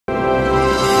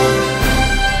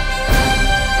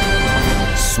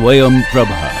Swayam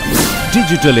Prabha.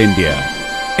 Digital India.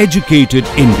 Educated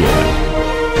India.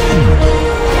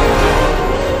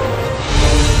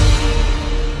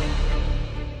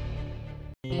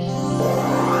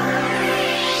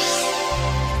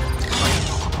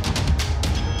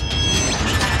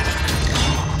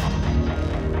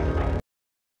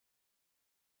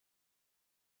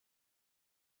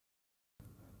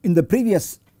 In the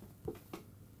previous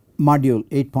module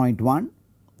 8.1,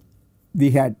 we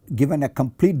had given a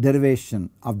complete derivation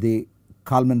of the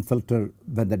Kalman filter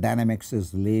when the dynamics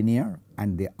is linear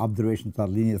and the observations are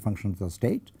linear functions of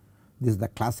state. This is the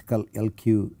classical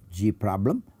LQG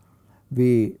problem.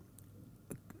 We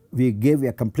gave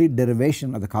a complete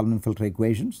derivation of the Kalman filter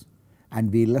equations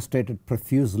and we illustrated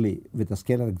profusely with a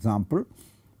scalar example.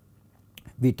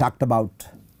 We talked about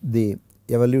the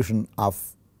evolution of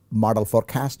model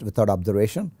forecast without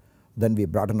observation. Then we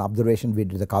brought an observation, we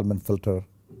did the Kalman filter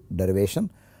derivation.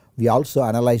 We also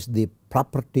analyzed the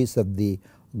properties of the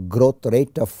growth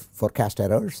rate of forecast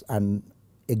errors and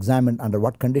examined under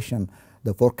what condition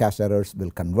the forecast errors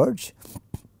will converge.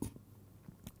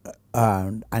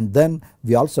 And then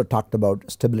we also talked about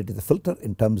stability of the filter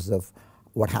in terms of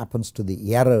what happens to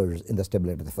the errors in the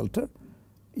stability of the filter.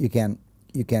 You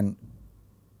can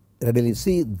readily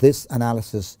see this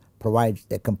analysis provides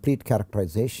a complete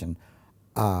characterization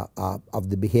of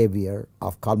the behavior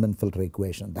of Kalman filter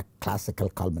equation, the classical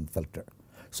Kalman filter.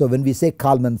 So when we say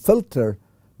Kalman filter,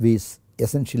 we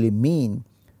essentially mean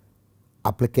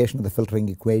application of the filtering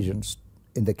equations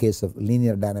in the case of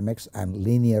linear dynamics and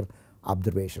linear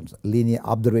observations, linear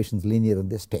in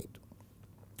this state.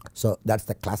 So that is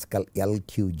the classical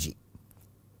LQG.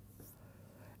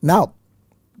 Now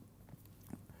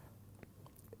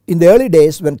in the early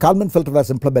days when Kalman filter was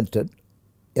implemented,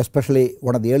 especially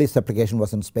one of the earliest applications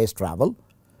was in space travel,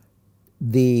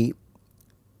 the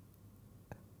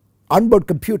onboard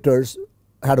computers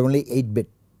had only 8-bit,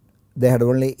 they had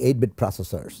only 8-bit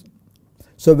processors.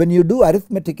 So when you do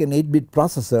arithmetic in 8-bit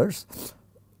processors,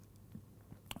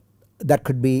 that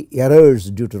could be errors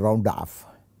due to round off.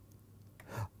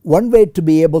 One way to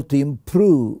be able to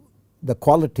improve the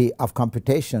quality of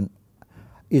computation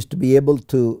is to be able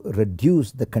to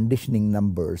reduce the conditioning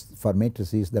numbers for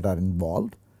matrices that are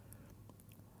involved.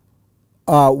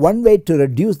 One way to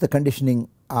reduce the condition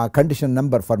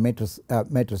number for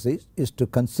matrices is to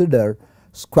consider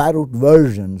square root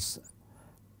versions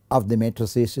of the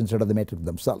matrices instead of the matrix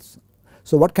themselves.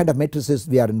 So what kind of matrices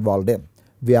we are involved in?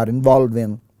 We are involved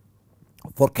in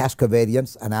forecast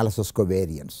covariance, analysis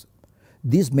covariance.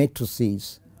 These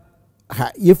matrices,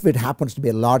 if it happens to be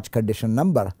a large condition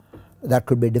number, there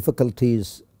could be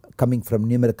difficulties coming from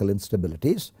numerical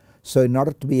instabilities. So in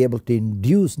order to be able to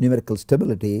induce numerical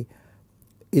stability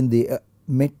in the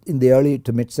early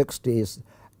to mid 60s,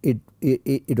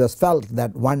 it was felt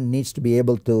that one needs to be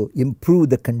able to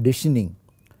improve the conditioning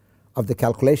of the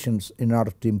calculations in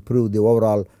order to improve the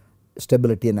overall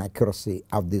stability and accuracy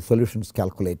of the solutions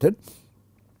calculated.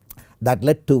 That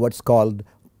led to what is called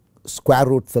square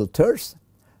root filters.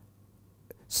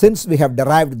 Since we have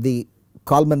derived the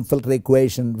Kalman filter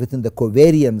equation within the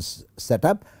covariance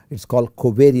setup, it is called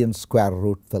covariance square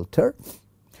root filter.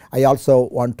 I also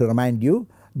want to remind you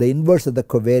the inverse of the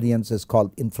covariance is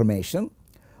called information.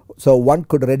 So one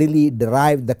could readily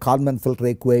derive the Kalman filter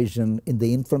equation in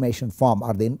the information form,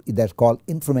 or that is called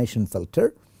information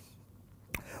filter.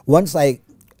 Once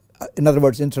in other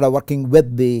words, instead of working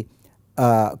with the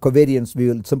covariance, we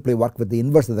will simply work with the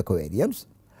inverse of the covariance.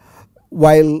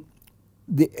 While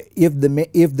if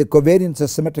the covariance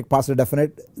is symmetric positive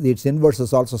definite, its inverse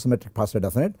is also symmetric positive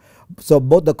definite. So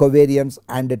both the covariance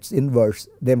and its inverse,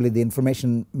 namely the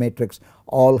information matrix,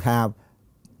 all have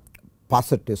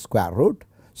positive square root.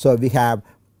 So we have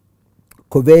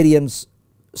covariance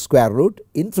square root,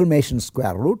 information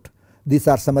square root. These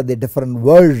are some of the different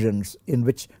versions in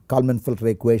which Kalman filter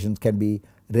equations can be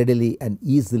readily and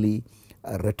easily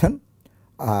written.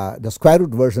 The square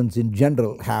root versions in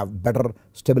general have better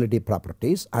stability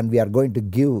properties, and we are going to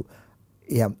give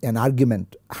an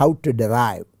argument how to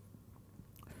derive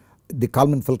the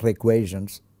Kalman filter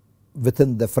equations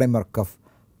within the framework of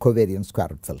covariance square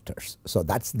root filters. So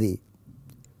that is the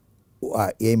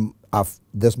aim of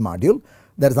this module.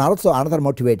 There is also another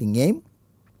motivating aim.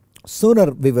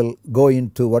 Sooner we will go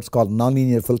into what is called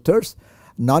nonlinear filters.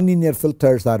 Nonlinear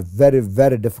filters are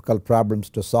very difficult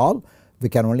problems to solve. We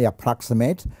can only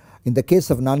approximate. In the case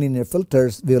of nonlinear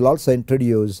filters, we will also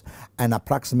introduce an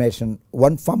approximation,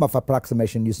 one form of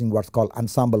approximation using what is called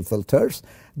ensemble filters.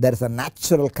 There is a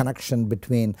natural connection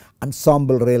between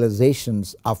ensemble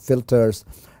realizations of filters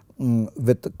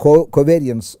with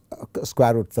covariance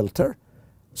square root filter.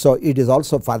 So it is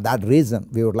also for that reason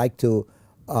we would like to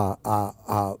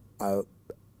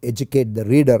educate the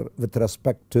reader with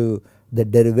respect to the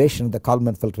derivation of the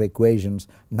Kalman filter equations,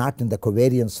 not in the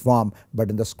covariance form but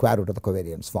in the square root of the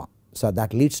covariance form. So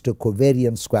that leads to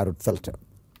covariance square root filter.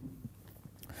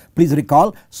 Please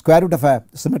recall, square root of a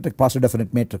symmetric positive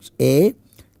definite matrix A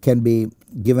can be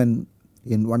given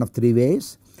in one of three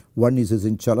ways. One is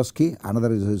using Cholesky,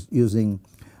 another is using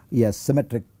a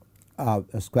symmetric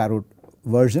square root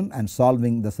version and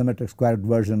solving the symmetric square root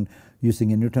version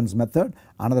using a Newton's method.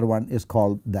 Another one is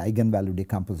called the eigenvalue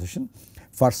decomposition.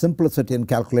 For simplicity in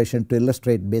calculation, to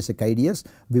illustrate basic ideas,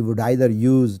 we would either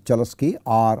use Cholesky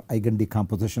or eigen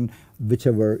decomposition,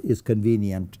 whichever is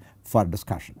convenient for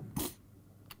discussion.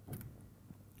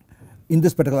 In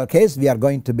this particular case, we are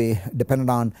going to be dependent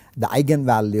on the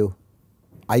eigenvalue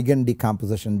eigen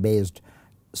decomposition based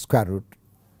square root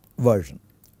version.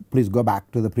 Please go back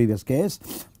to the previous case.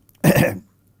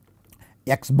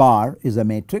 X bar is a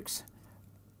matrix.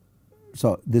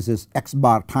 So this is x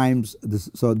bar times this.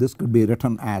 So this could be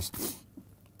written as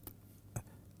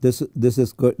this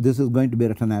is going to be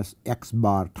written as x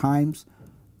bar times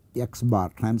x bar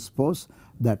transpose,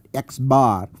 that x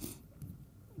bar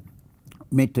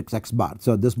matrix x bar.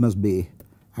 So this must be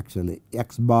actually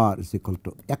x bar is equal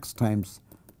to x times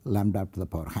lambda to the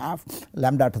power half.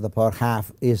 Lambda to the power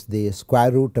half is the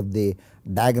square root of the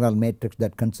diagonal matrix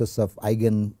that consists of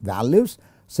eigenvalues.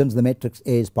 Since the matrix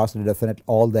A is positive definite,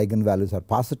 all the eigenvalues are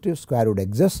positive, square root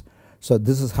exists. So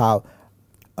this is how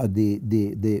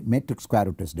the matrix square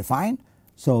root is defined.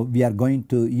 So we are going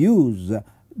to use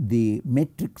the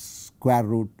matrix square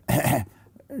root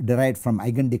derived from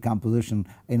eigen decomposition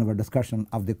in our discussion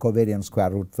of the covariance square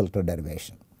root filter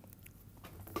derivation.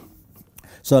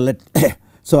 So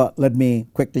let me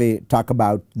quickly talk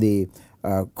about the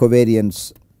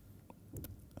covariance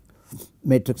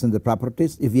matrix and the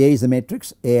properties. If A is a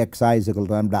matrix, AXI is equal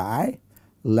to lambda I,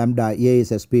 lambda A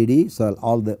is SPD, so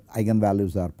all the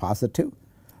eigenvalues are positive.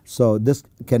 So this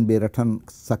can be written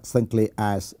succinctly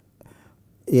as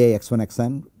A x1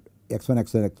 xn, x1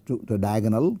 xn x2 to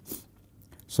diagonal.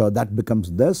 So that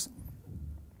becomes this.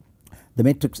 The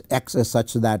matrix X is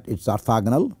such that it is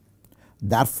orthogonal.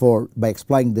 Therefore, by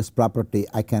exploiting this property,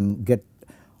 I can get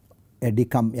a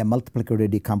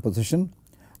multiplicative decomposition.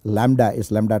 Lambda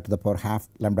is lambda to the power half,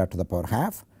 lambda to the power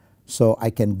half. So I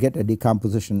can get a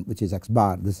decomposition which is x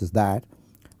bar, this is that,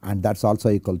 and that is also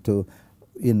equal to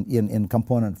in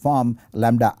component form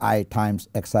lambda I times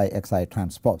xi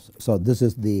transpose. So this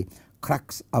is the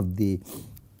crux of the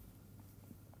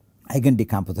eigen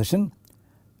decomposition.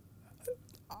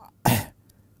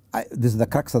 This is the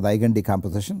crux of the eigen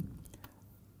decomposition.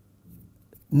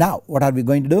 Now what are we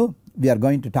going to do? We are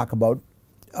going to talk about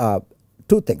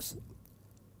two things: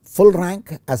 full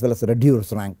rank as well as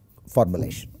reduced rank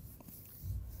formulation.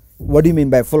 What do you mean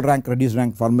by full rank reduced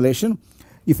rank formulation?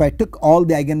 If I took all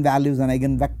the eigenvalues and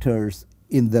eigenvectors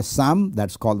in the sum, that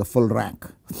is called the full rank.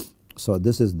 So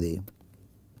this is the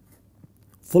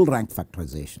full rank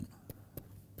factorization.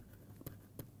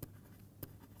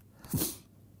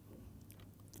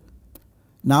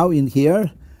 Now in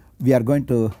here we are going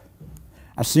to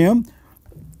assume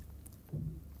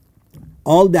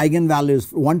all the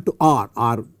eigenvalues 1 to r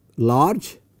are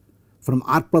large, from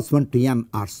r plus 1 to n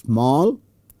are small,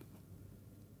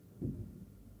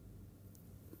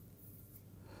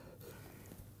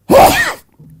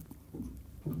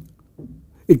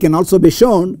 it can also be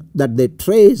shown that the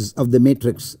trace of the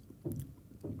matrix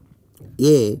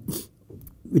A,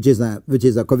 which is a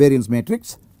covariance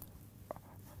matrix.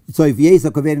 So if A is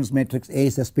a covariance matrix, A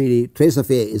is SPD, trace of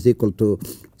A is equal to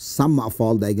sum of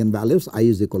all the eigenvalues, I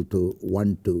is equal to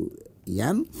 1 to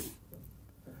n.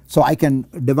 So I can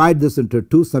divide this into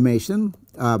two summation,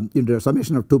 into a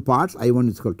summation of two parts. I1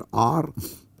 is equal to r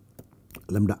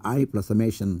lambda I plus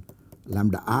summation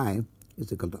lambda I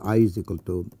is equal to I is equal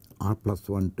to r plus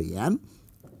 1 to n.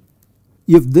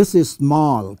 If this is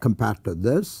small compared to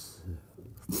this,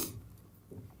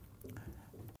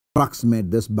 approximate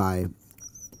this by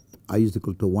I is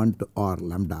equal to 1 to r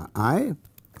lambda I.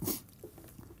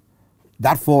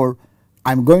 Therefore,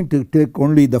 I am going to take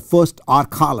only the first r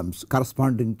columns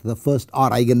corresponding to the first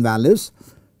r eigenvalues.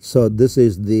 So this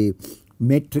is the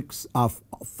matrix of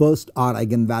first r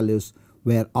eigenvalues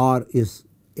where r is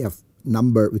a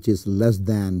number which is less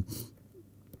than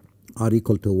or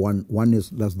equal to 1, 1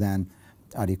 is less than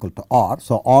or equal to r.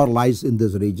 So r lies in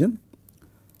this region.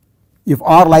 If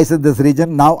r lies in this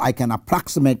region, now I can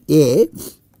approximate A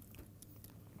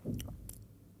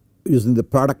using the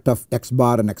product of x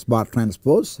bar and x bar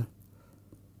transpose.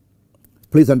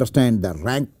 Please understand the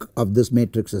rank of this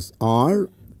matrix is R.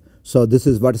 So this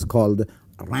is what is called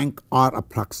rank R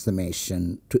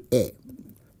approximation to A.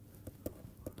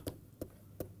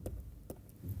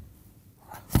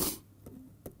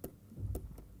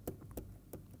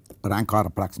 Rank R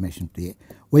approximation to A.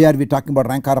 Why are we talking about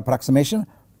rank R approximation?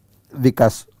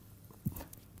 Because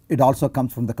it also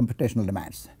comes from the computational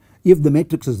demands. If the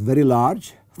matrix is very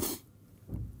large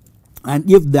and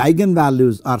if the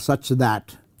eigenvalues are such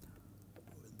that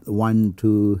 1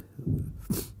 to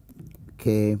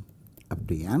k up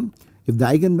to n, if the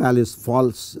eigenvalues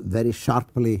falls very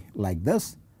sharply like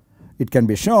this, it can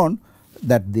be shown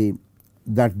that the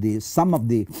sum of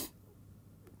the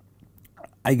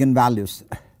eigenvalues,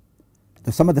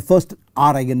 the sum of the first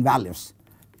R eigenvalues,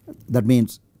 that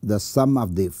means the sum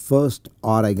of the first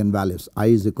R eigenvalues I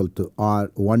is equal to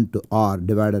R 1 to R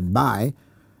divided by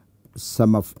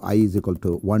sum of I is equal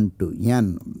to 1 to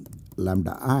n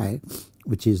lambda I,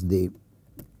 which is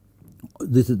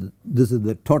this is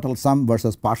the total sum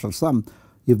versus partial sum,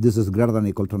 if this is greater than or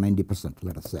equal to 90%,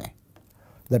 let us say.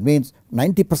 That means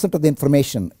 90% of the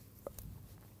information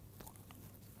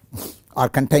are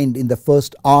contained in the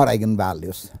first R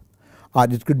eigenvalues, or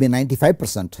it could be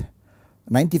 95%.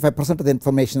 95% of the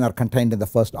information are contained in the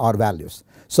first R values.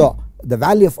 So the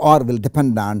value of R will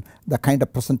depend on the kind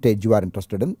of percentage you are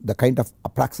interested in, the kind of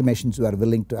approximations you are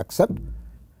willing to accept.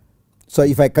 So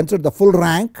if I consider the full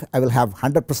rank, I will have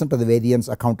 100% of the variance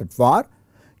accounted for.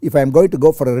 If I am going to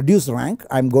go for a reduced rank,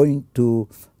 I am going to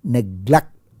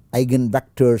neglect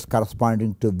eigenvectors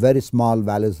corresponding to very small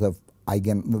values of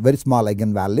very small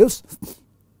eigenvalues.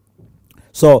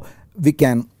 So we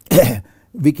can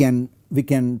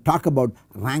talk about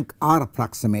rank R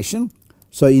approximation.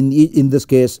 So in this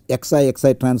case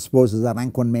xi transpose is a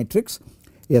rank 1 matrix.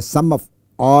 A sum of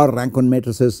R rank 1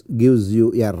 matrices gives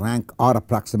you a rank R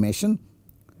approximation.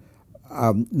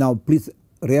 Now please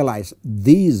realize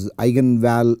these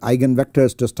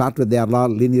eigenvectors to start with, they are all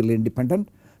linearly independent.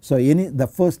 So the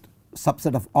first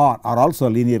subset of R are also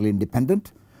linearly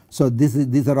independent. So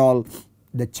these are all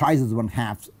the choices one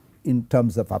has in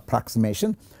terms of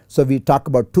approximation. So we talk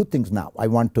about two things now. I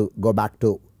want to go back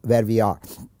to where we are.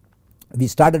 We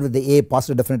started with the A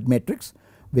positive definite matrix.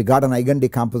 We got an eigen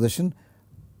decomposition.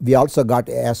 We also got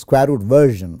a square root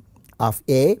version of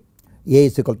A. A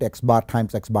is equal to x bar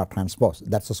times x bar transpose.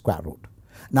 That is the square root.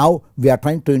 Now we are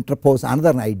trying to interpose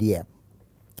another idea.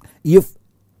 If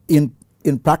in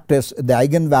practice the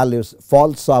eigenvalues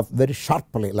falls off very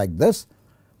sharply like this,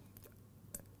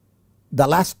 the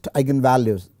last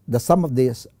eigenvalues, the sum of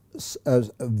these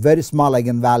very small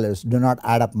eigenvalues do not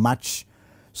add up much.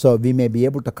 So we may be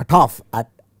able to cut off at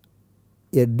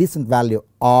a decent value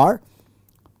R.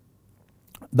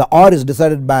 The R is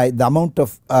decided by the amount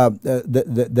of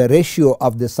the ratio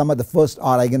of the sum of the first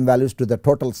R eigenvalues to the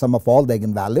total sum of all the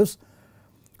eigenvalues.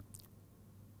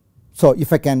 So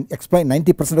if I can explain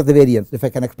 90% of the variance, if I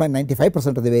can explain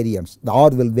 95% of the variance, the R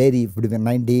will vary between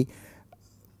 90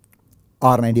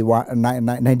 or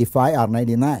 95 or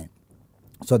 99.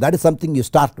 So that is something you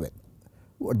start with,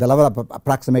 the level of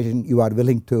approximation you are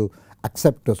willing to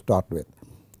accept to start with.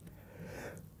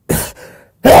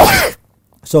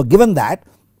 So given that,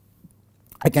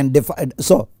 I can define,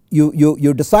 so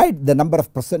you decide the number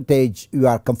of percentage you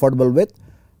are comfortable with.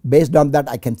 Based on that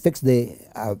I can fix the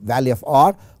value of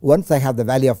R. Once I have the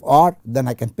value of R, then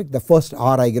I can pick the first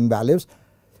R eigenvalues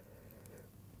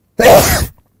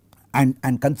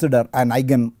and consider an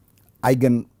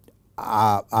eigen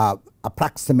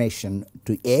approximation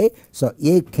to A. So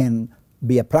A can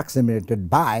be approximated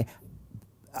by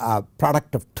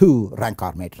product of two rank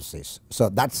R matrices. So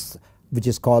that's which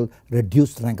is called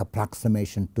reduced rank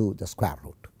approximation to the square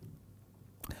root.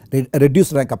 A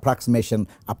reduced rank approximation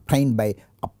obtained by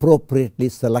appropriately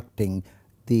selecting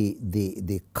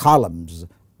the columns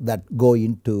that go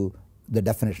into the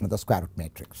definition of the square root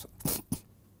matrix.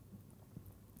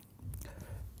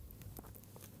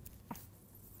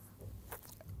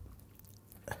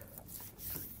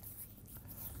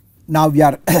 Now we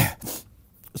are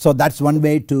so that is one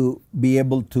way to be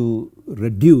able to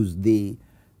reduce the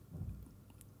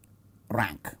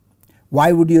rank.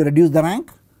 Why would you reduce the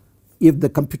rank? If the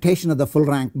computation of the full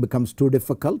rank becomes too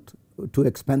difficult, too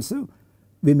expensive,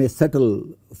 we may settle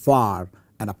for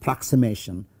an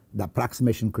approximation. The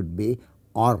approximation could be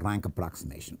R rank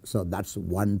approximation. So that is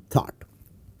one thought.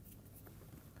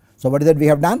 So what is that we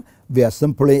have done? We have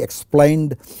simply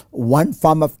explained one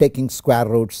form of taking square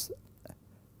roots,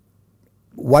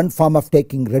 one form of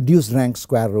taking reduced rank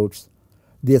square roots.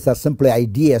 These are simply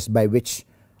ideas by which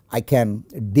I can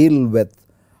deal with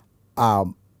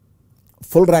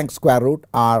full rank square root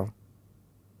or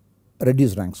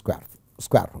reduced rank square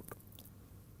root.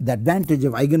 The advantage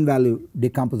of eigenvalue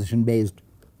decomposition based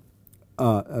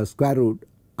square root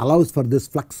allows for this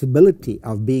flexibility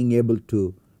of being able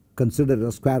to consider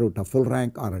a square root a full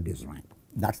rank or a reduced rank.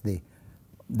 That's the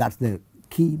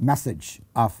key message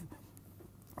of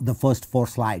the first 4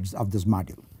 slides of this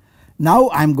module. Now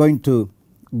I am going to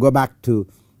go back to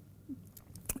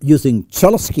using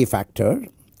Cholesky factor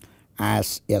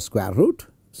as a square root.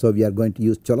 So we are going to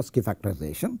use Cholesky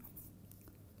factorization.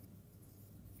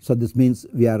 So this means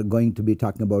we are going to be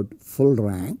talking about full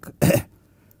rank.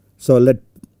 So let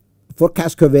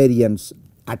forecast covariance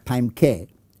at time k,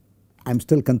 I am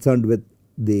still concerned with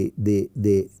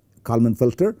the Kalman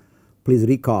filter. Please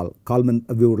recall Kalman,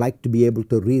 we would like to be able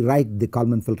to rewrite the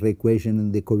Kalman filter equation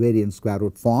in the covariance square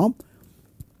root form.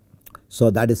 So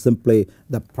that is simply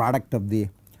the product of the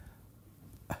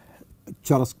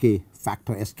Cholesky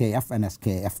factor SKF and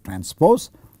SKF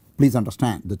transpose. Please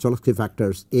understand the Cholesky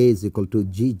factors A is equal to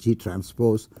G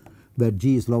transpose, where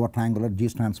G is lower triangular, G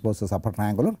transpose is upper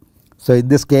triangular. So in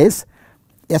this case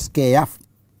SKF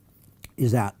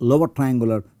is a lower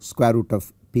triangular square root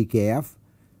of PKF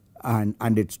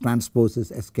and its transpose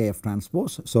is SKF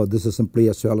transpose. So this is simply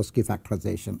a Cholesky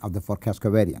factorization of the forecast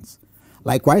covariance.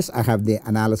 Likewise I have the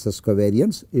analysis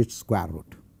covariance, its square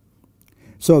root.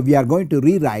 So we are going to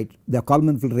rewrite the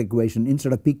Kalman filter equation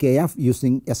instead of PKF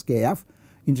using SKF.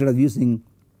 Instead of using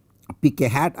PK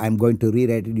hat I am going to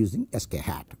rewrite it using SK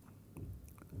hat.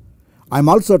 I am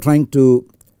also trying to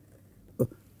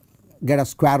get a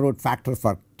square root factor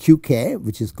for QK,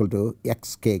 which is equal to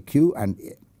XKQ and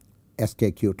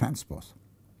SKQ transpose.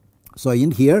 So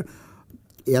in here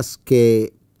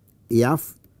SKF,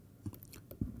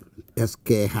 SK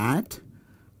hat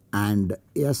and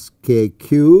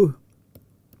SKQ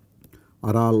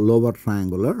are all lower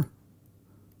triangular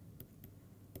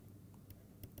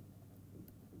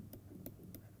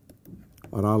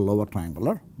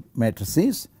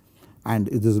matrices, and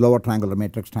it is lower triangular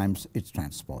matrix times its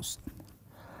transpose.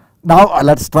 Now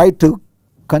let us try to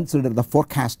consider the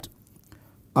forecast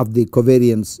of the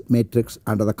covariance matrix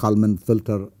under the Kalman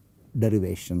filter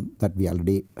derivation that we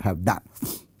already have done.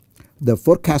 The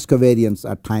forecast covariance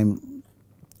at time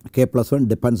k plus 1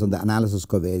 depends on the analysis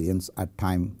covariance at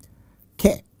time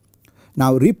k.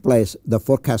 Now replace the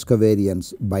forecast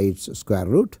covariance by its square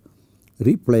root,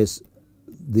 replace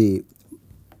the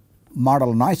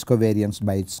model noise covariance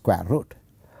by its square root.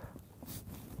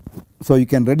 So you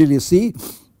can readily see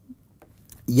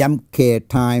mk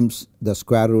times the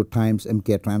square root times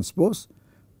mk transpose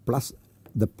plus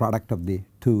the product of the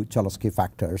 2 Cholesky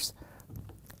factors,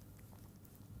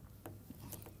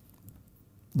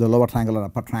 the lower triangular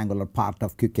upper triangular part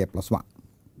of qk plus 1.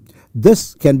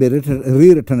 This can be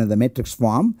rewritten in the matrix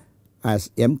form as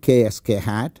mk sk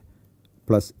hat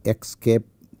plus xk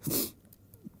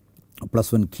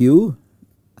plus 1 q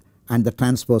and the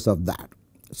transpose of that.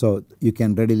 So you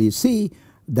can readily see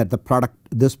that the product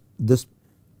this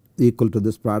equal to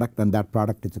this product and that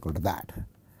product is equal to that.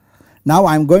 Now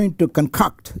I am going to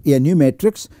concoct a new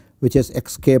matrix which is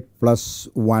xk plus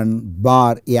 1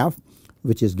 bar f,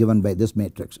 which is given by this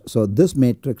matrix. So this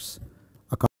matrix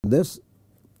according to this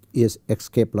is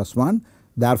xk plus 1,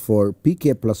 therefore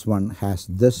pk plus 1 has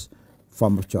this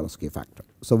form of Cholesky factor.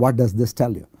 So what does this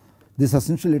tell you? This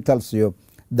essentially tells you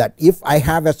that if I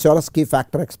have a Cholesky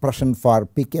factor expression for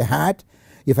pk hat,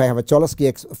 if I have a Cholesky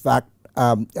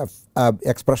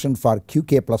expression for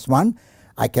qk plus 1,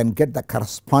 I can get the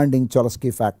corresponding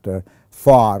Cholesky factor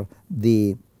for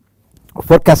the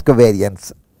forecast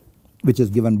covariance which is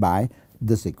given by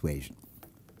this equation.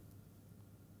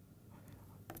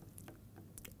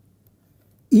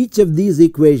 Each of these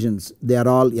equations, they are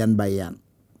all n by n,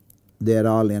 they are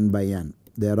all n by n,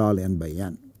 they are all n by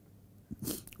n.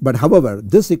 But however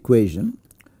this equation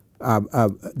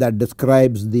that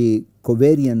describes the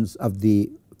covariance of the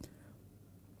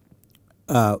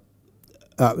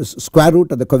square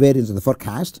root of the covariance of the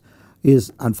forecast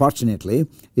is unfortunately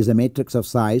is a matrix of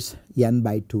size n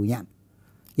by 2n.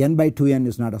 N by 2n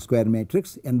is not a square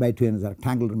matrix, n by 2n is a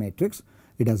rectangular matrix.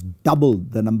 It has double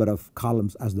the number of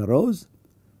columns as the rows.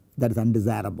 That is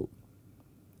undesirable.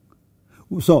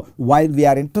 So while we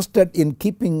are interested in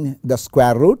keeping the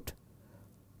square root,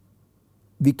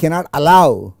 we cannot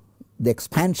allow the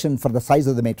expansion for the size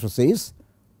of the matrices.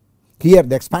 Here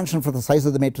the expansion for the size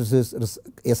of the matrices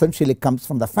essentially comes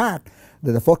from the fact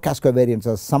that the forecast covariance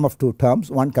is sum of 2 terms,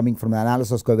 one coming from the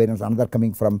analysis covariance, another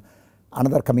coming from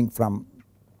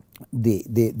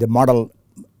the model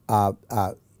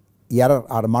error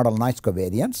or model noise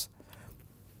covariance.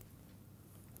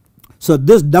 So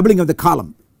this doubling of the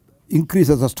column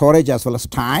increases the storage as well as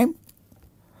time.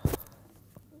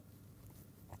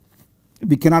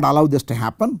 We cannot allow this to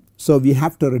happen, so we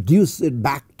have to reduce it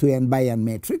back to n by n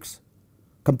matrix.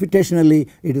 computationally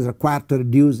it is required to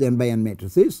reduce n by n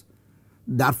matrices.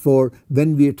 Therefore,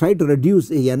 when we try to reduce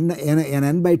an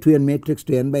n by 2n matrix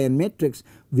to n by n matrix,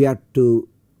 we have to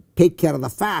take care of the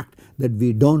fact that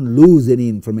we do not lose any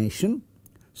information.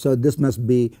 So this must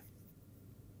be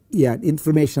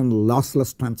information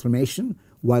lossless transformation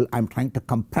while I am trying to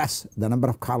compress the number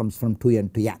of columns from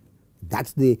 2n to n.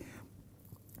 That's the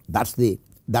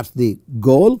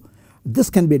goal. This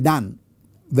can be done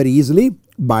very easily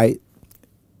by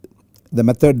the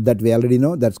method that we already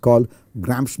know, that's called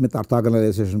Gram-Schmidt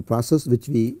orthogonalization process, which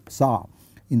we saw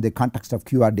in the context of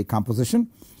QR decomposition.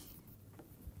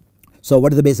 So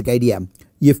what is the basic idea?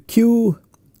 If Q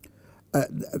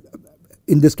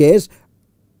in this case,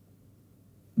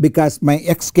 because my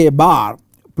xk bar,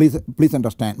 please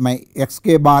understand, my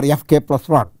xk bar fk plus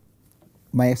 1,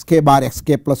 my xk bar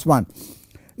xk plus 1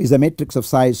 is a matrix of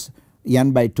size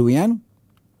n by 2n.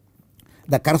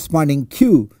 The corresponding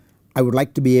Q I would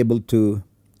like to be able to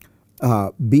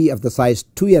be of the size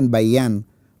 2n by n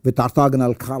with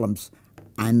orthogonal columns,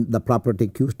 and the property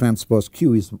Q transpose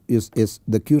Q is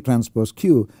the Q transpose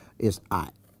Q is I.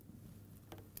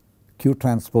 Q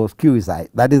transpose Q is I.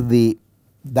 That is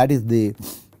the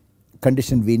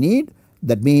condition we need.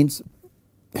 That means,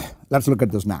 let us look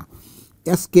at this now.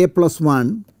 Sk plus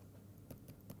 1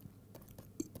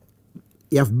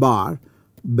 f bar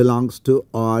belongs to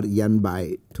R n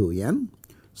by 2n.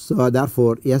 So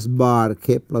therefore S bar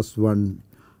k plus 1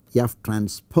 f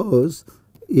transpose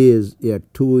is a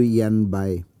 2n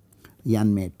by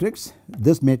n matrix.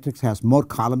 This matrix has more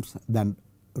columns than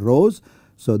rows.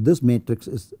 So this matrix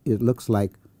it looks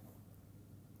like,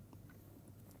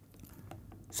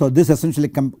 so this essentially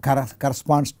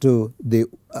corresponds to the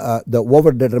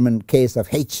overdetermined case of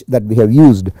H that we have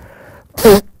used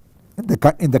in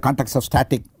the context of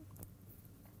static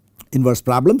inverse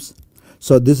problems.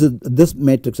 So this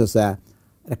matrix is a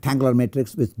rectangular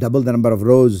matrix with double the number of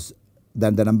rows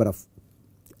than the number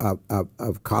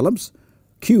of columns.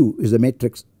 Q is a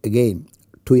matrix again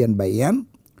 2n by n.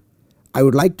 I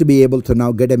would like to be able to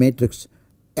now get a matrix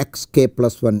xk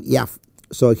plus 1 f.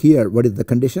 So here what is the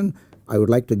condition? I would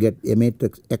like to get a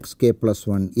matrix xk plus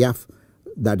 1 f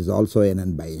that is also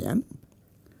n by n.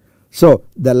 So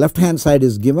the left hand side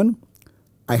is given.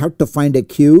 I have to find a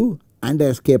Q and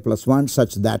a sk plus 1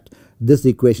 such that this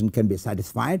equation can be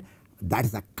satisfied. That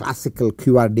is a classical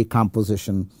QR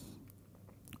decomposition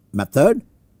method.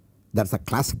 That is a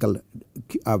classical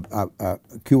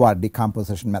QR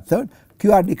decomposition method.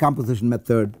 QR decomposition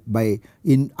method by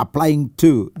applying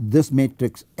to this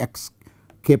matrix x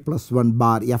k plus 1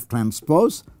 bar f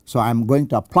transpose. So I am going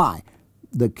to apply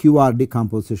the QR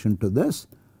decomposition to this.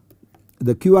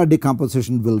 The QR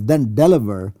decomposition will then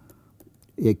deliver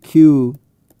a Q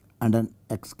and an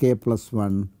xk plus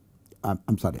 1, I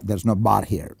am sorry, there is no bar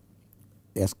here,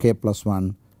 sk plus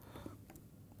 1,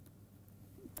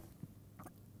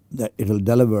 that it will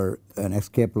deliver an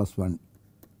sk plus 1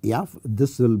 f.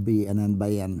 This will be an n by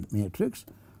n matrix.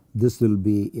 This will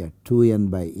be a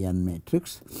 2n by n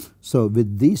matrix. So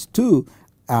with these two,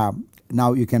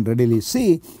 now you can readily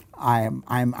see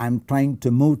I'm trying to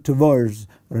move towards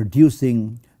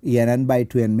reducing an n by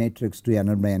 2n matrix to an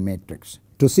n by n matrix.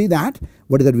 To see that,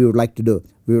 what is that we would like to do?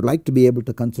 We would like to be able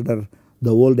to consider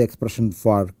the old expression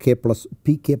for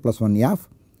pk plus 1 f,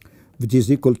 which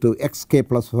is equal to xk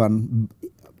plus 1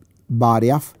 bar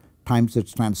f times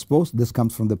its transpose. This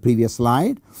comes from the previous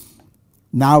slide.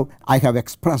 Now I have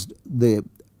expressed the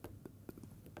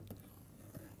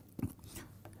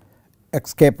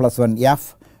xk plus 1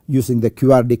 f using the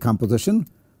QR decomposition.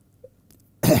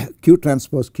 Q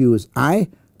transpose Q is I,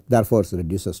 therefore it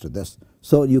reduces to this.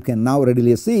 So you can now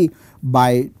readily see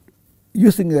by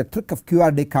using the trick of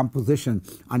QR decomposition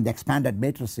on the expanded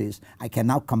matrices, I can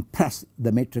now compress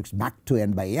the matrix back to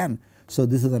n by n. So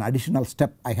this is an additional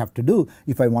step I have to do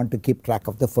if I want to keep track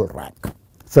of the full rank.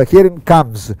 So here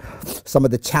comes some of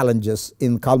the challenges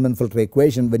in Kalman filter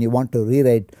equation when you want to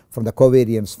rewrite from the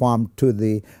covariance form to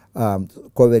the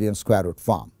covariance square root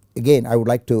form. Again, I would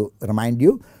like to remind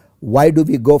you, why do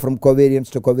we go from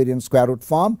covariance to covariance square root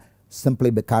form?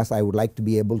 Simply because I would like to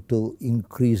be able to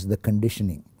increase the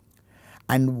conditioning.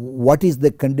 And what is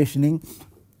the conditioning?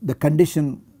 The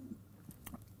conditioning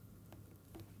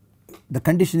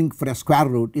for a square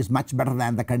root is much better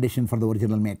than the condition for the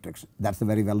original matrix. That is a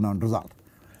very well known result.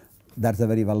 That is a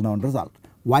very well known result.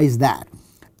 Why is that?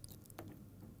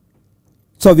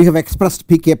 So we have expressed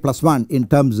pk plus 1 in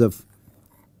terms of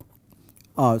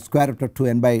square root of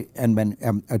 2n by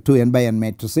n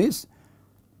matrices.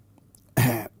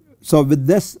 So with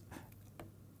this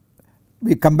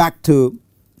we come back to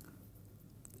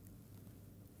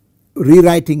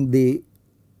rewriting the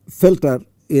filter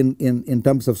in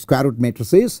terms of square root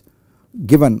matrices,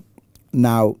 given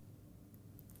now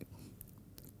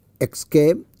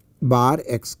xk bar,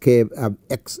 xk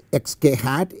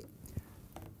hat,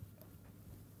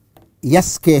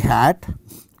 sk hat,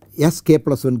 sk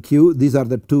plus 1q, these are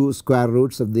the two square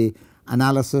roots of the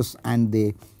analysis and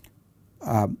the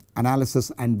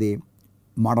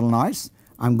model noise.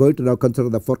 I am going to now consider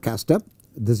the forecast step.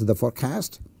 This is the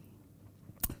forecast.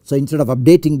 So instead of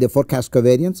updating the forecast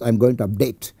covariance, I am going to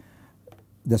update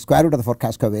the square root of the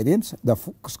forecast covariance. The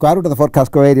square root of the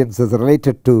forecast covariance is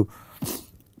related to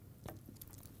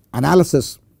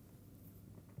analysis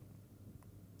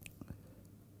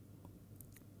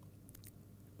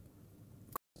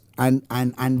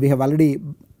and we have already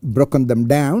broken them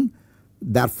down.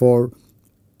 Therefore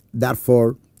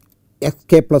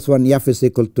xk plus 1 f is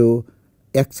equal to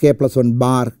xk plus 1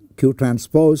 bar q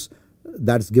transpose,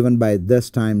 that is given by this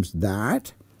times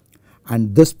that,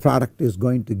 and this product is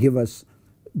going to give us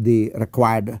the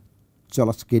required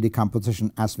Cholesky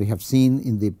decomposition as we have seen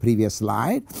in the previous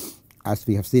slide. The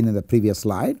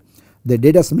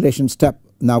data assimilation step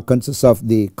now consists of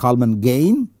the Kalman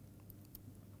gain.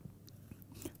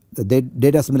 The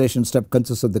data assimilation step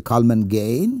consists of the Kalman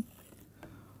gain.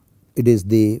 It is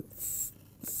the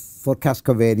forecast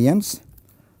covariance.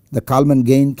 The Kalman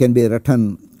gain can be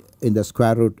written in the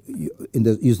square root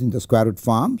using the square root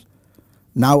forms.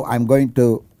 Now I am going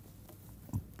to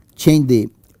change the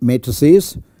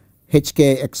matrices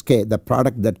hk xk, the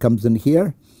product that comes in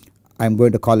here, I am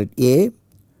going to call it A.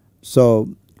 So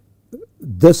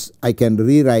this I can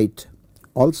rewrite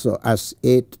also as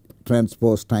A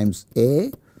transpose times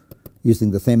A using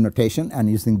the same notation and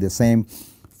using the same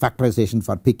factorization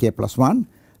for pk plus 1.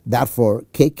 Therefore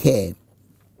kk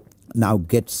now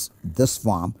gets this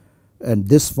form, and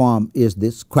this form is the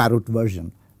square root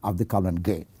version of the Kalman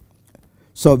gain.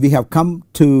 So we have come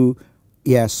to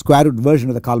a square root version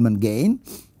of the Kalman gain,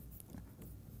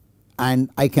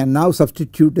 and I can now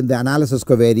substitute in the analysis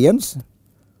covariance.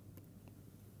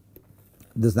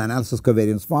 This is the analysis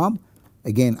covariance form.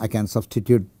 Again I can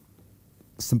substitute,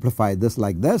 simplify this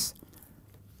like this.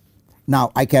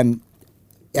 Now I can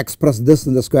express this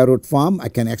in the square root form, I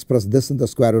can express this in the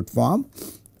square root form.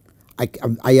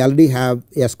 I already have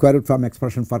a square root form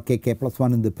expression for kk plus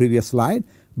 1 in the previous slide.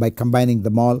 By combining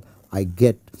them all, I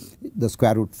get the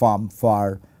square root form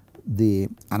for the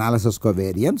analysis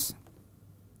covariance.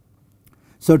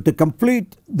 So to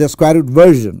complete the square root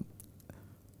version,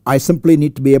 I simply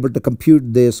need to be able to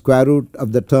compute the square root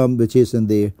of the term which is in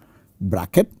the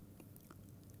bracket.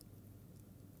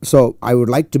 So I would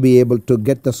like to be able to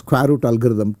get the square root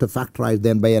algorithm to factorize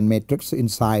the n by n matrix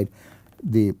inside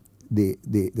the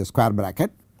square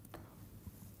bracket.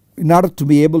 In order to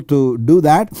be able to do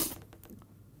that,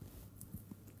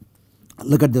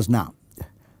 look at this now.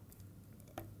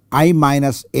 I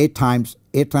minus A times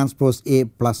A transpose A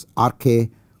plus RK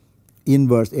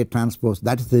inverse A transpose,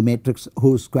 that is the matrix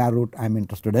whose square root I am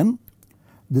interested in.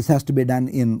 This has to be done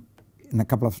in a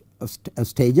couple of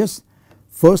stages.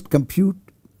 First compute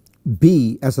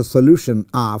B as a solution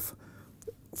of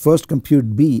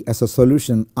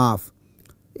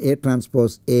A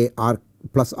transpose A R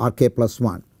plus RK plus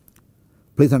 1.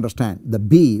 Please understand, the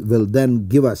B will then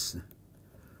give us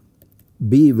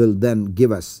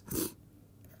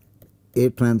A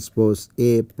transpose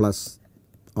A plus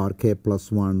RK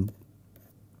plus 1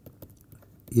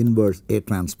 inverse A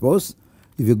transpose.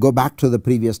 If you go back to the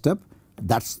previous step,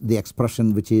 that is the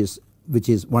expression which is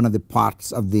one of the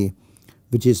parts of the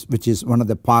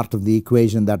part of the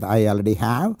equation that I already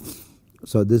have.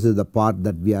 So this is the part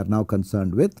that we are now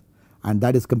concerned with, and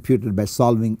that is computed by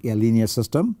solving a linear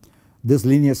system. This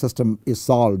linear system is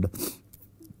solved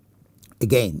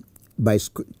again by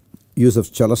use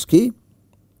of Cholesky.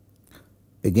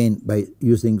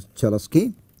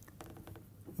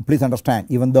 Please understand,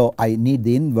 even though I need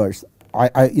the inverse,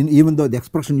 even though the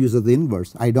expression uses the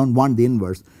inverse, I do not want the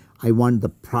inverse, I want the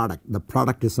product. The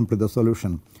product is simply the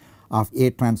solution of A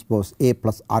transpose A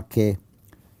plus RK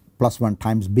plus 1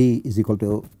 times B is equal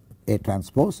to A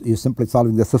transpose. You are simply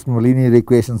solving the system of linear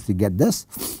equations to get this.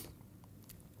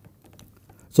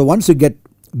 So once you get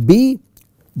B,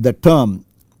 the term,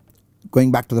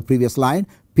 going back to the previous slide,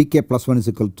 pk plus 1 is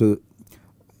equal to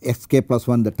xk plus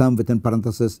 1, the term within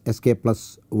parenthesis sk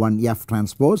plus 1 f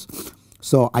transpose.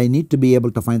 So I need to be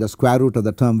able to find the square root of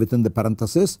the term within the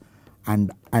parenthesis,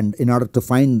 and in order to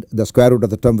find the square root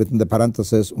of the term within the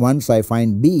parenthesis, once I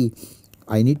find B,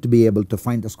 I need to be able to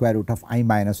find the square root of I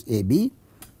minus AB.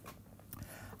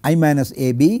 I minus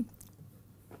AB,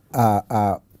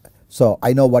 so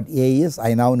I know what A is,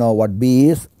 I now know what B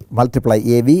is, multiply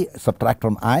AB, subtract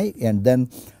from I, and then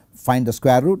find the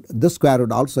square root. This square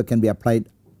root also can be applied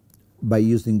by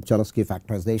using Cholesky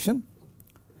factorization.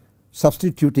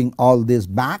 Substituting all this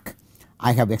back,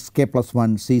 I have xk plus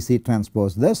 1 cc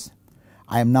transpose this.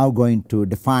 I am now going to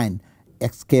define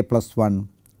xk plus 1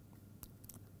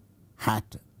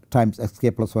 hat times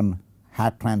xk plus 1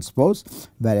 hat transpose,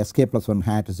 where sk plus 1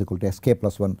 hat is equal to sk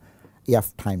plus 1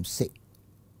 f times c.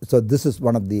 So this is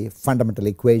one of the fundamental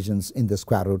equations in the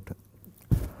square root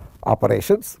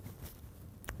operations.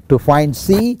 To find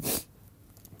c,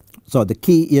 so the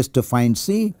key is to find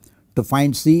c. To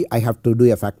find c, I have to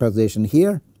do a factorization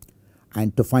here,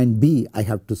 and to find b, I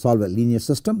have to solve a linear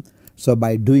system. So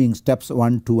by doing steps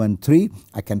 1, 2 and 3,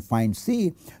 I can find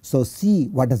c. So c,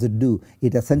 what does it do?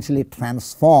 It essentially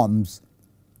transforms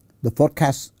the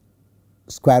forecast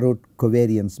square root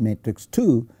covariance matrix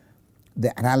to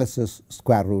the analysis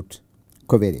square root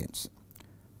covariance.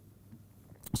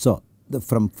 So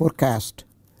from forecast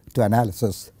to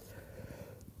analysis,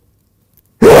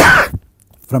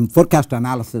 from forecast to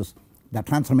analysis, the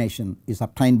transformation is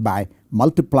obtained by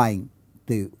multiplying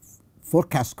the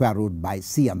forecast square root by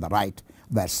c on the right,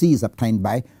 where c is obtained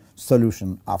by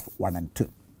solution of 1 and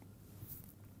 2.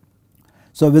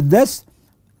 So with this,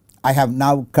 I have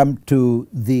now come to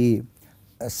the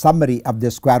summary of the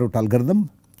square root algorithm,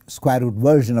 square root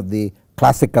version of the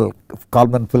classical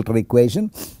Kalman filter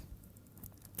equation.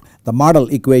 The model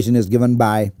equation is given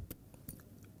by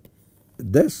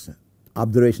this,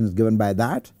 observation is given by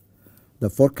that, the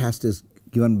forecast is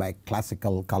given by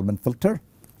classical Kalman filter.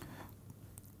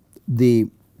 I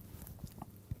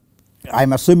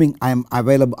am assuming I am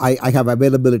available, I have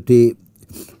availability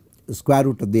square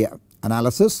root of the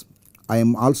analysis. I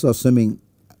am also assuming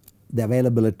the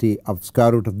availability of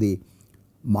square root of the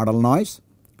model noise.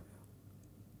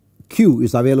 Q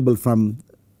is available from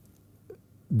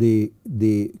the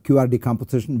QR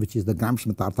decomposition, which is the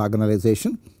Gram-Schmidt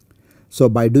orthogonalization. So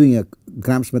by doing a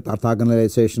Gram-Schmidt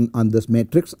orthogonalization on this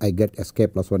matrix, I get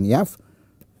sk plus 1 f.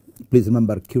 Please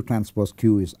remember Q transpose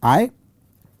Q is I.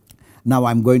 Now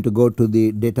I am going to go to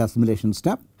the data assimilation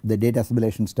step. The data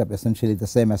assimilation step essentially the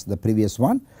same as the previous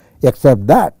one, except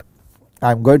that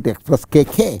I am going to express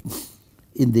kk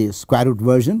in the square root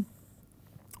version,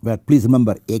 where please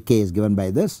remember ak is given by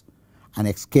this, and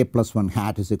xk plus 1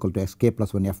 hat is equal to xk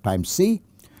plus 1 f times c,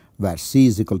 where c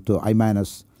is equal to I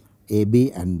minus ab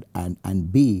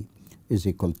and b is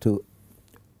equal to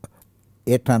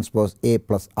A transpose A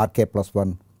plus RK plus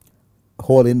 1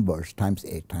 whole inverse times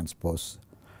A transpose.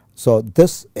 So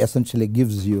this essentially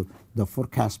gives you the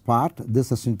forecast part,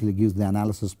 this essentially gives the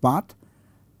analysis part.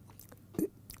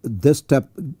 This step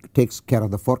takes care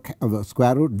of the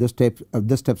square root, this step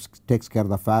takes care of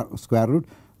the square root,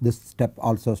 this step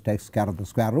also takes care of the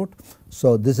square root.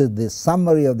 So this is the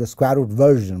summary of the square root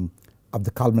version of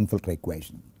the Kalman filter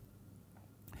equation.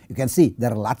 You can see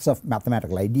there are lots of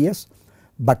mathematical ideas,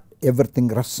 but everything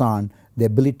rests on the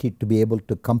ability to be able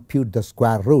to compute the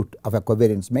square root of a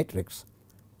covariance matrix.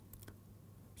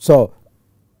 So,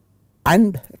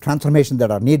 and transformations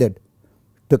that are needed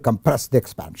to compress the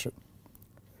expansion.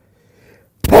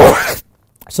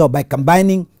 So by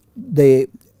combining the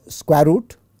square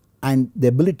root and the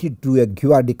ability to do a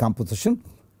QR decomposition,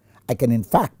 I can in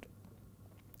fact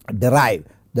derive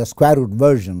the square root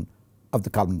version of the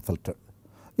Kalman filter.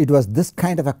 It was this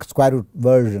kind of a square root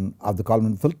version of the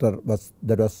Kalman filter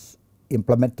that was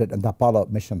implemented in the Apollo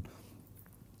mission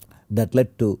that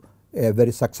led to a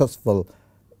very successful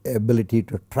ability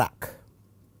to track,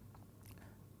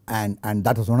 and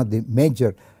that was one of the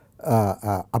major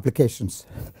applications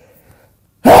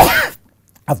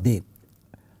of the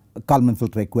Kalman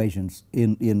filter equations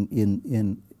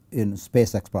in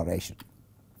space exploration.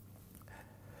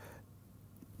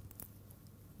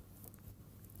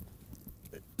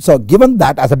 So given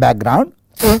that as a background,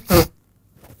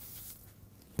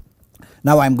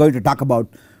 now I am going to talk about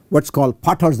what is called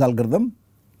Potter's algorithm.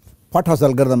 Potter's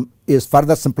algorithm is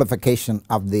further simplification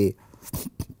of the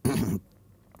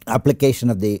application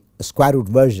of the square root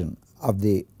version of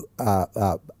the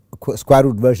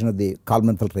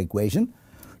Kalman filter equation.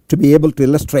 To be able to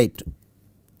illustrate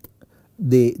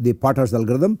the Potter's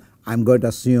algorithm, I am going to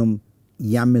assume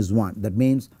m is 1. That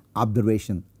means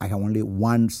observation, I have only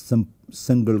one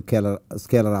single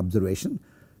scalar observation.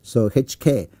 So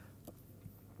hk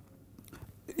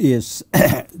is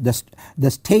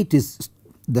the state is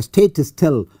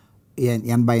still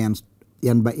n by n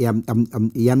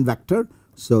vector.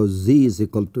 So z is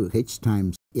equal to h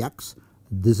times x.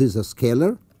 This is a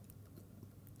scalar,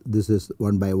 this is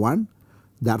 1 by 1,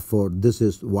 therefore this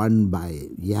is 1 by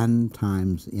n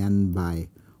times n by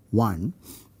 1.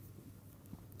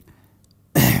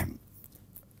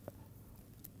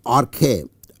 RK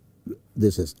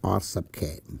this is R sub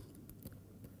k.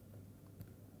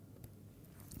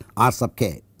 R sub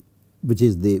k, which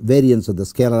is the variance of the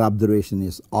scalar observation,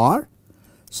 is R.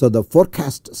 So the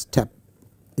forecast step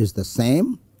is the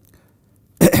same.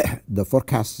 The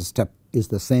forecast step is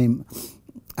the same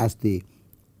as the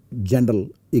general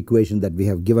equation that we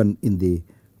have given in the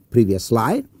previous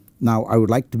slide. Now I would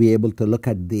like to be able to look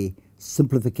at the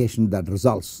simplification that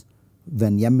results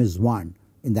when m is 1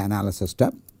 in the analysis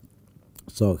step.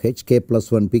 So hk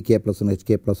plus 1, pk plus 1,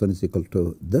 hk plus 1 is equal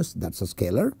to this, that is a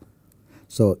scalar.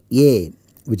 So A,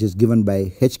 which is given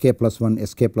by hk plus 1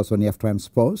 sk plus 1 f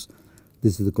transpose,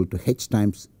 this is equal to h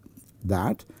times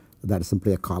that is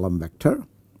simply a column vector.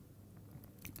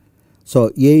 So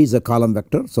A is a column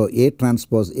vector, so A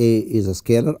transpose A is a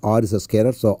scalar, R is a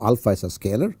scalar, so alpha is a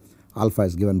scalar, alpha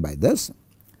is given by this.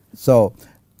 So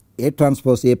A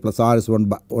transpose A plus R is 1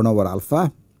 over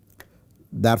alpha,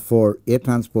 therefore A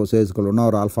transpose A is equal to 1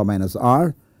 over alpha minus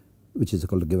R, which is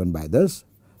equal to given by this.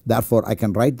 Therefore I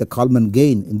can write the Kalman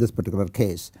gain in this particular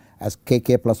case as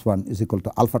kk plus 1 is equal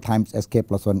to alpha times sk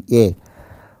plus 1 A,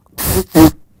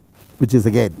 which is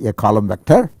again a column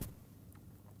vector.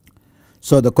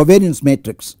 So the covariance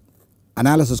matrix,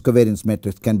 analysis covariance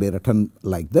matrix, can be written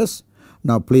like this.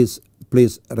 Now please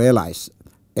realize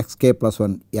xk plus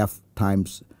 1 f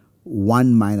times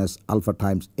 1 minus alpha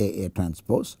times AA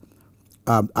transpose.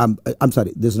 I'm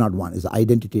sorry, this is not 1, it's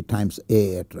identity times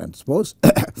AA transpose.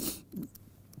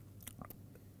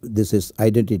 This is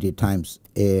identity times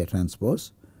AA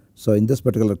transpose. So in this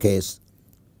particular case,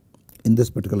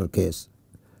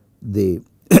 the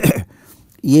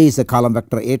A is a column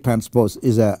vector, A transpose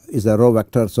is a row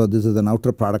vector, so this is an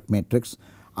outer product matrix.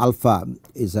 Alpha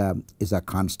is a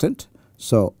constant,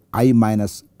 so I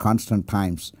minus constant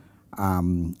times a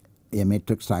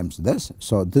matrix times this.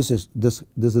 So this is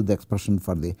the expression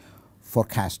for the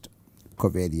forecast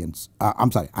covariance.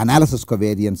 Analysis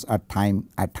covariance at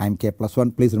time k plus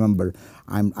 1. Please remember,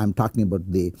 I'm talking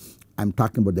about the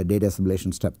data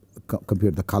assimilation step,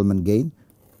 compute the Kalman gain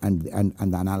and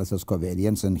the analysis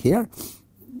covariance in here.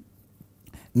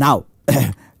 Now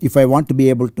if I want to be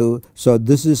able to, so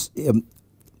this is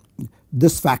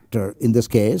this factor in this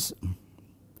case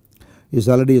is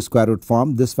already a square root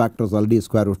form, this factor is already a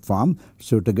square root form.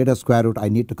 So to get a square root I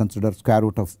need to consider square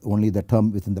root of only the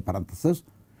term within the parenthesis.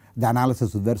 The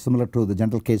analysis is very similar to the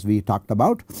general case we talked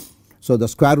about. So the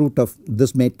square root of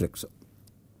this matrix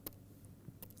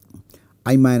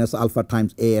I minus alpha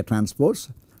times AA transpose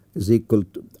is equal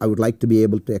to, I would like to be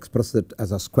able to express it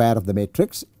as a square of the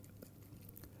matrix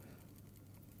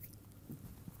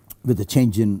with a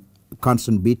change in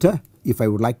constant beta. If I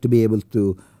would like to be able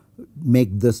to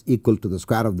make this equal to the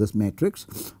square of this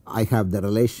matrix, I have the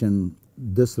relation,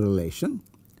 this relation,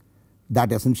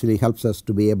 that essentially helps us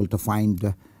to be able to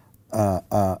find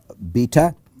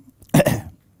beta.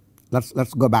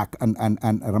 Let's go back and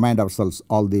remind ourselves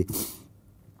all the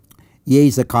A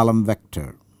is a column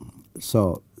vector.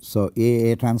 So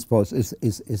AA transpose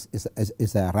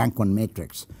is a rank 1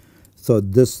 matrix. So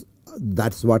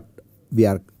that's what we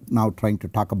are now trying to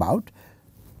talk about.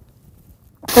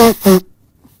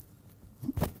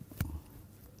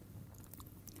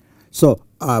 So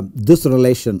this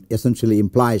relation essentially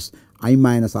implies I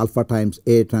minus alpha times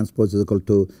A transpose is equal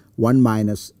to 1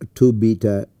 minus 2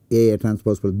 beta A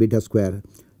transpose plus beta square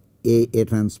A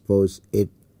transpose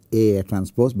A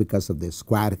transpose because of the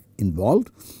square involved.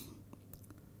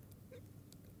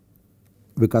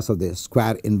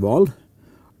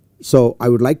 So I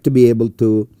would like to be able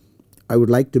to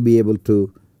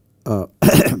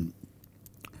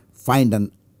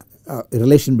find a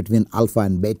relation between alpha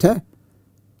and beta,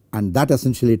 and that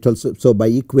essentially tells, so by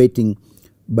equating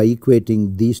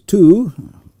these two,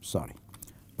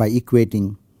 by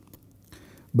equating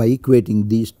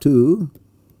these two,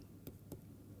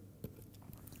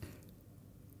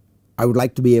 I would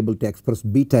like to be able to express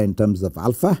beta in terms of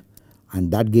alpha, and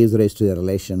that gives rise to the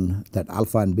relation that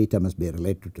alpha and beta must be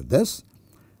related to this,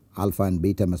 alpha and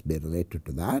beta must be related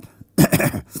to that.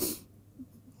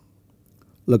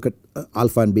 Look at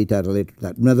alpha and beta related to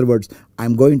that. In other words, I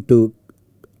am going to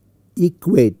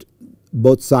equate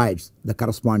both sides, the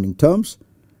corresponding terms.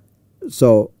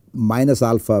 So minus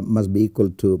alpha must be equal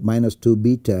to minus 2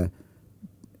 beta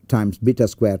times beta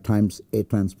square times A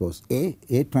transpose A.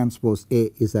 A transpose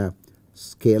A is a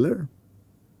scalar.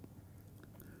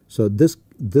 So this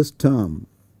term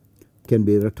can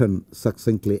be written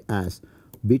succinctly as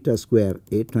beta square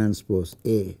A transpose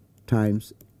A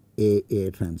times AA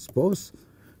transpose.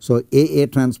 So AA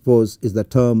transpose is the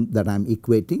term that I am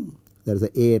equating. There is a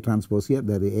AA transpose here,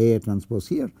 there is a AA transpose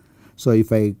here. So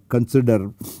if I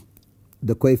consider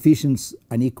the coefficients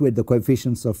and equate the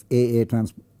coefficients of AA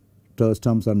transpose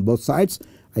terms on both sides,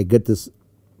 I get this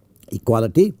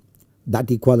equality.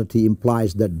 That equality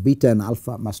implies that beta and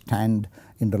alpha must stand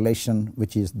in relation,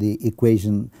 which is the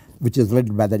equation which is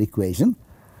related by that equation.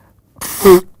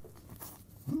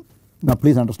 Now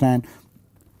please understand,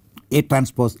 A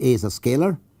transpose A is a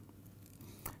scalar.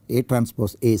 A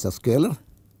transpose A is a scalar.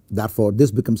 Therefore,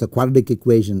 this becomes a quadratic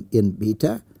equation in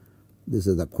beta. This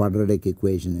is the quadratic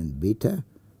equation in beta.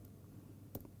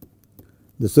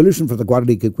 The solution for the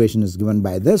quadratic equation is given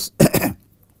by this.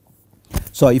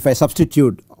 So if I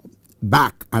substitute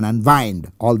back and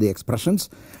unwind all the expressions,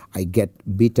 I get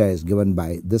beta is given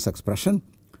by this expression.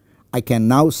 I can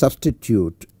now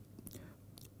substitute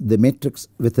the matrix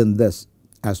within this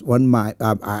as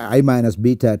I minus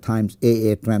beta times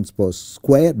AA transpose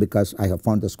square, because I have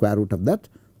found the square root of that.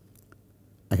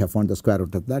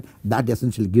 That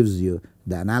essentially gives you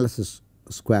the analysis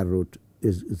square root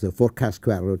is the forecast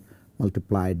square root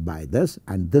multiplied by this,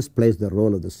 and this plays the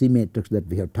role of the C matrix that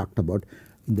we have talked about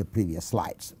in the previous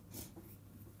slides.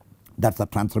 That's the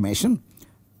transformation.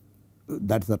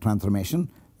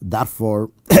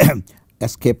 Therefore,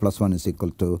 Sk plus 1 is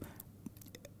equal to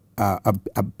a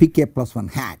Pk plus 1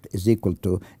 hat is equal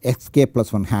to Xk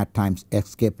plus 1 hat times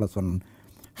Xk plus 1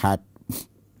 hat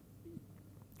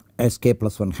Sk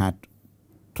plus 1 hat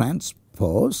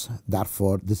transpose.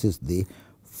 Therefore, this is the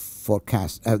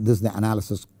forecast. This is the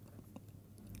analysis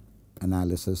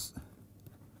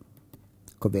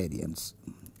covariance.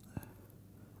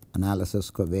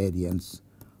 Analysis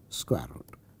covariance square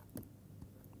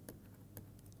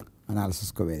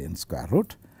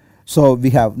root. So we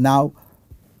have now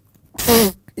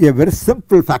a very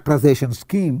simple factorization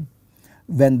scheme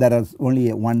when there is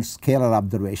only one scalar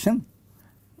observation.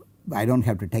 I don't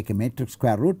have to take a matrix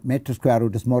square root. Matrix square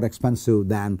root is more expensive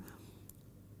than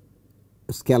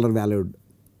scalar valued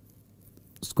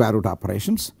square root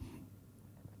operations.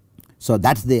 So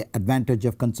that's the advantage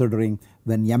of considering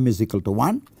when m is equal to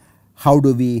 1. How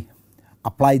do we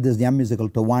apply this m is equal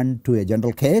to 1 to a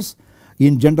general case?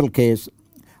 In general case,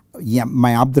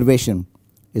 my observation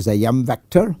is a m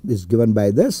vector is given by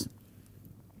this.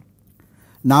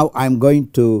 Now I am going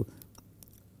to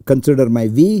consider my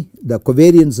V. The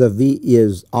covariance of V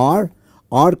is R.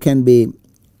 R can be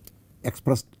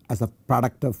expressed as a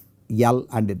product of L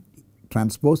and a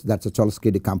transpose. That is a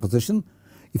Cholesky decomposition.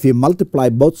 If you multiply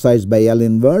both sides by L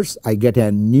inverse, I get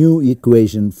a new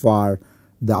equation for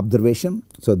the observation.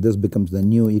 So this becomes the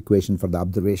new equation for the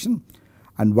observation.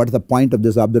 And what is the point of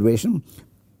this observation?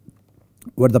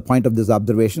 The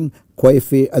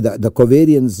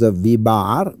covariance of V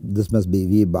bar, this must be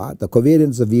V bar. The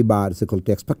covariance of V bar is equal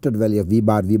to expected value of V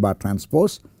bar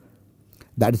transpose.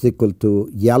 That is equal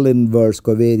to L inverse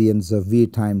covariance of V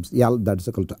times L, that is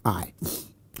equal to I.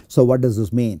 So what does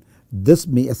this mean? This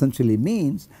essentially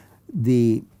means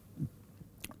the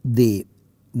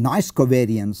noise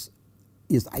covariance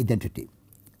is identity.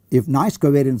 If noise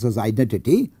covariance is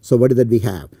identity, so what is that we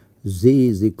have?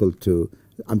 Z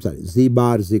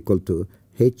bar is equal to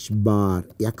H bar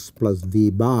x plus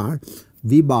V bar.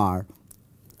 V bar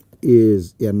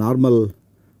is a normal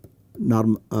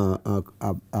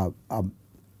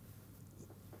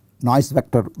noise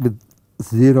vector with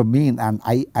 0 mean and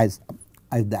I as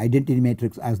the identity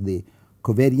matrix as the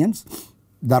covariance.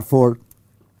 Therefore,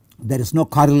 there is no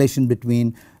correlation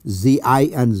between Zi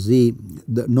and Z,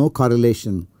 no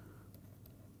correlation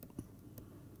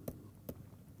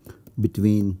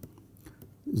between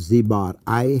Z bar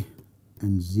I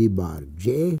and Z bar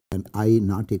J and I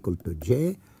not equal to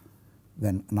J.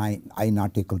 When I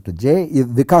not equal to J,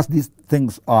 because these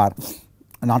things are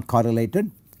not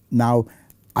correlated, now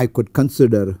I could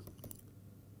consider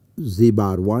Z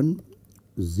bar 1,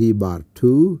 Z bar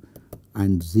 2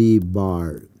 and Z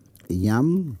bar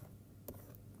m,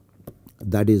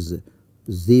 that is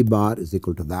Z bar is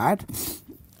equal to that,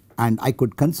 and I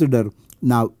could consider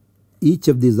now each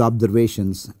of these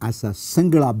observations as a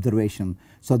single observation.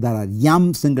 So there are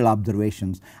m single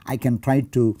observations. I can try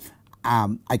to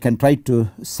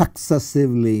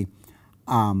successively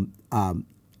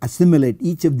assimilate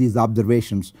each of these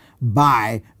observations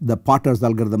by the Potter's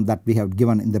algorithm that we have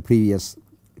given in the previous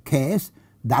case.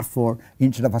 Therefore,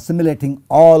 instead of assimilating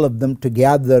all of them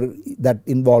together that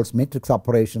involves matrix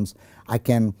operations, I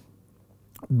can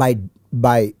by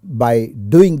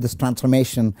doing this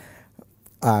transformation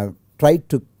try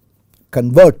to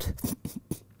convert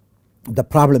the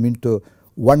problem into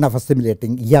one of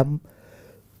assimilating m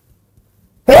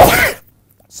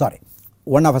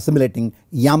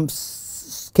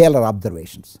scalar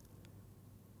observations.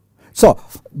 So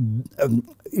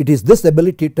it is this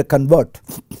ability to convert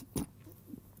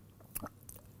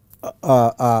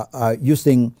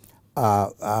using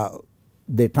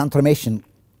the transformation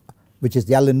which is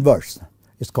the L inverse.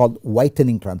 It's called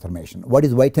whitening transformation. What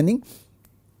is whitening?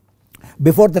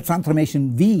 Before the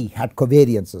transformation V had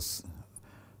covariances.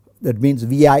 That means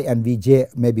Vi and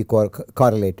Vj may be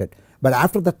correlated. But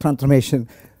after the transformation,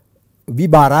 V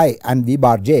bar I and V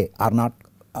bar j are not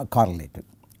correlated.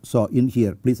 So in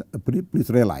here, please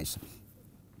realize,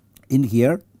 in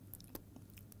here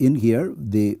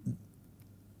the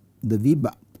V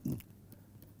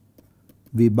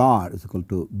bar is equal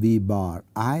to V bar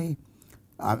I,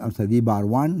 I'm sorry, V bar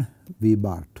 1, V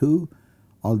bar 2,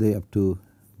 all the way up to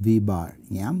V bar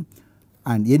m,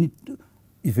 and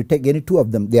if you take any two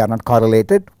of them, they are not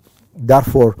correlated.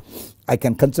 Therefore, I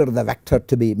can consider the vector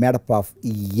to be made up of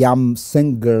m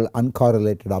single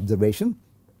uncorrelated observation.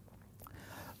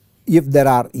 If there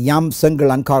are m single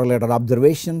uncorrelated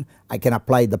observation, I can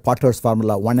apply the Potter's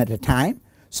formula one at a time.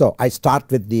 So I start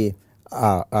with the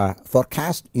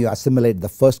forecast, you assimilate the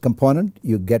first component,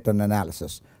 you get an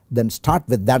analysis. Then start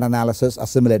with that analysis,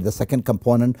 assimilate the second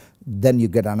component, then you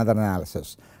get another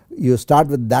analysis. You start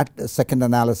with that second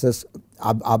analysis,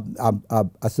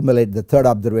 assimilate the third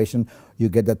observation, you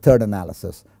get the third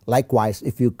analysis. Likewise,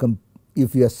 if you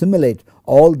assimilate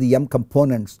all the m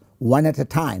components one at a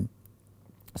time,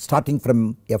 starting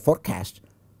from a forecast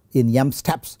in m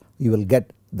steps, you will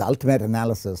get the ultimate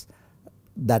analysis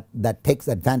that takes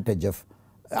advantage of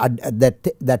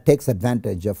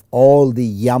all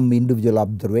the m individual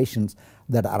observations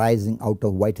that are arising out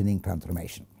of whitening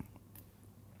transformation.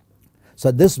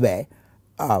 So this way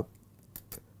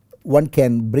one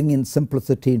can bring in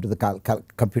simplicity into the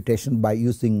computation by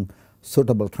using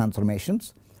suitable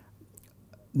transformations.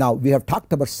 Now we have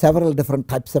talked about several different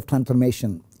types of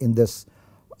transformation in this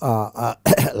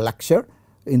lecture.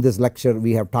 In this lecture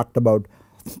we have talked about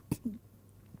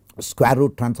square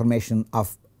root transformation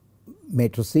of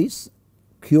matrices,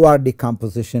 QR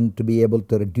decomposition to be able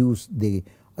to reduce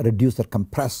or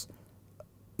compress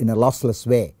in a lossless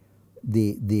way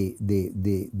the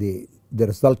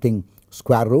resulting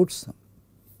square roots.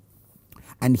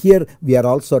 And here we are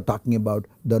also talking about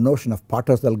the notion of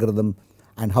Potter's algorithm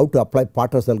and how to apply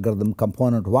Potter's algorithm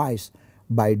component wise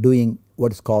by doing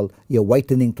what is called a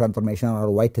whitening transformation or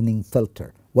a whitening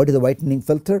filter. What is a whitening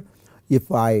filter?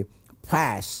 If I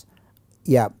pass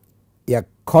a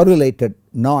correlated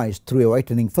noise through a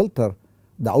whitening filter,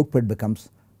 the output becomes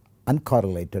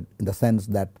uncorrelated in the sense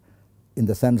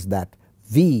that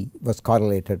V was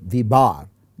correlated, V bar,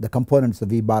 the components of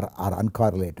V bar are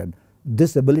uncorrelated.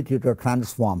 This ability to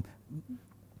transform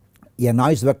a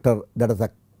noise vector that is a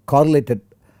correlated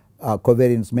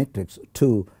covariance matrix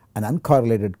to an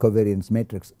uncorrelated covariance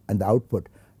matrix and the output,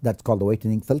 that's called the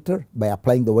whitening filter. By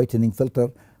applying the whitening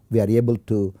filter, we are able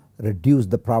to reduce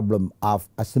the problem of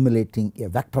assimilating a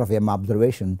vector of m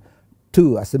observation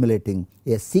to assimilating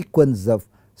a sequence of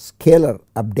scalar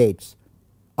updates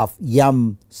of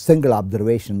m single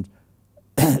observations.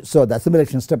 So the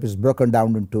assimilation step is broken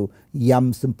down into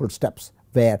m simple steps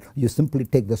where you simply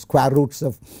take the square roots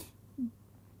of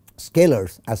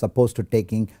scalars as opposed to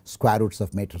taking square roots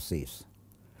of matrices.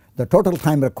 The total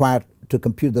time required to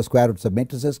compute the square roots of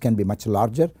matrices can be much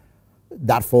larger.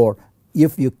 Therefore,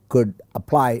 if you could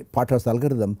apply Potter's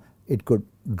algorithm, it could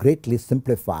greatly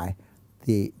simplify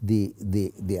the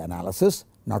analysis.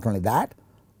 Not only that,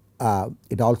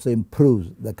 it also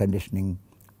improves the conditioning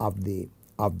of the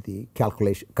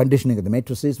conditioning of the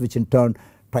matrices, which in turn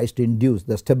tries to induce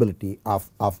the stability of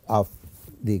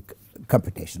the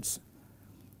computations.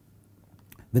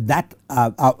 With that,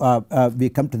 we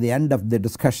come to the end of the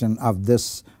discussion of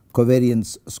this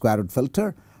covariance square root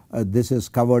filter. This is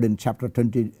covered in chapter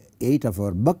 28 of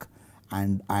our book,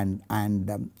 and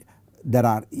there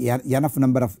are enough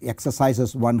number of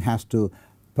exercises one has to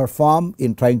perform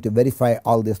in trying to verify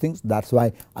all these things. That is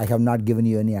why I have not given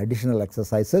you any additional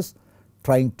exercises.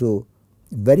 Trying to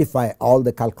verify all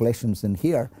the calculations in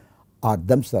here are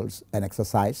themselves an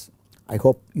exercise. I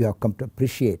hope you have come to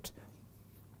appreciate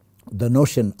the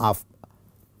notion of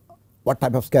what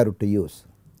type of square root to use.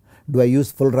 Do I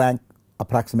use full rank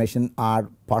approximation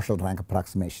or partial rank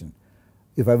approximation?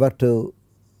 If I were to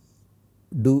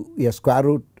do a square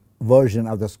root version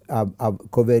of the of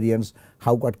covariance,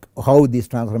 how these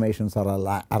transformations are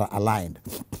aligned.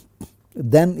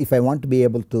 Then if I want to be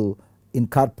able to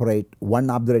incorporate one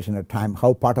observation at a time,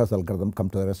 how Potter's algorithm come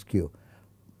to the rescue.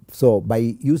 So by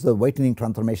use of whitening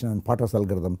transformation and Potter's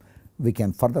algorithm, we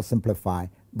can further simplify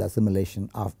the assimilation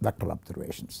of vector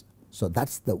observations. So that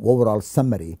is the overall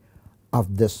summary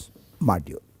of this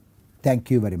module. Thank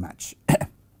you very much.